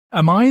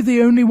Am I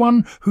the only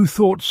one who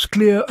thought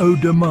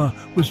scleroderma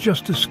was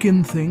just a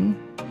skin thing?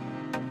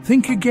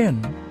 Think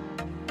again.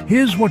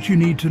 Here's what you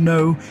need to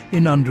know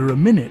in under a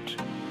minute.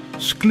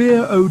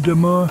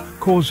 Scleroderma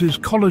causes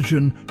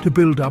collagen to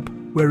build up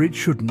where it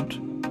shouldn't.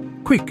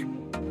 Quick,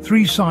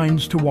 3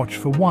 signs to watch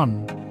for.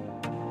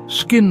 1.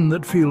 Skin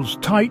that feels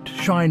tight,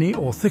 shiny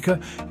or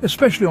thicker,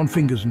 especially on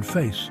fingers and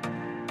face.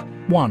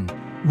 1.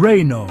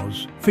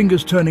 Raynaud,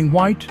 fingers turning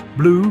white,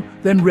 blue,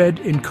 then red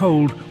in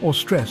cold or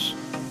stress.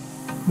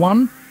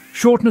 1.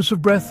 Shortness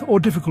of breath or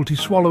difficulty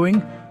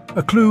swallowing,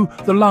 a clue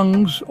the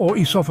lungs or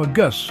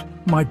esophagus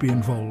might be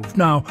involved.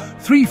 Now,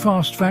 3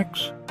 fast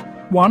facts.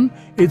 1.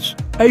 It's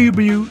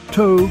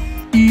autoimmune.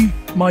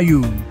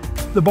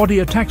 The body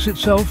attacks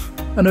itself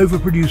and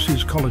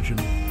overproduces collagen.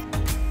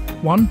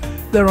 1.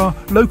 There are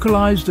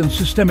localized and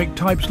systemic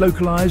types.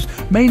 Localized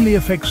mainly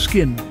affects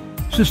skin.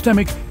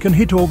 Systemic can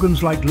hit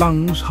organs like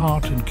lungs,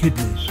 heart and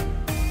kidneys.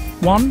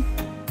 1.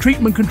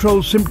 Treatment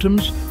controls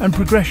symptoms and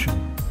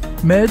progression.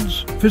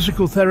 Meds,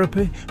 physical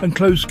therapy and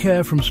close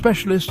care from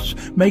specialists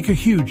make a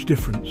huge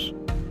difference.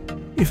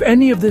 If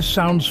any of this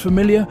sounds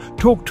familiar,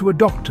 talk to a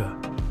doctor.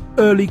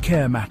 Early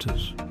care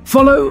matters.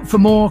 Follow for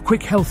more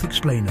quick health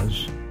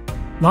explainers.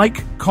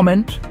 Like,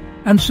 comment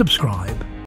and subscribe.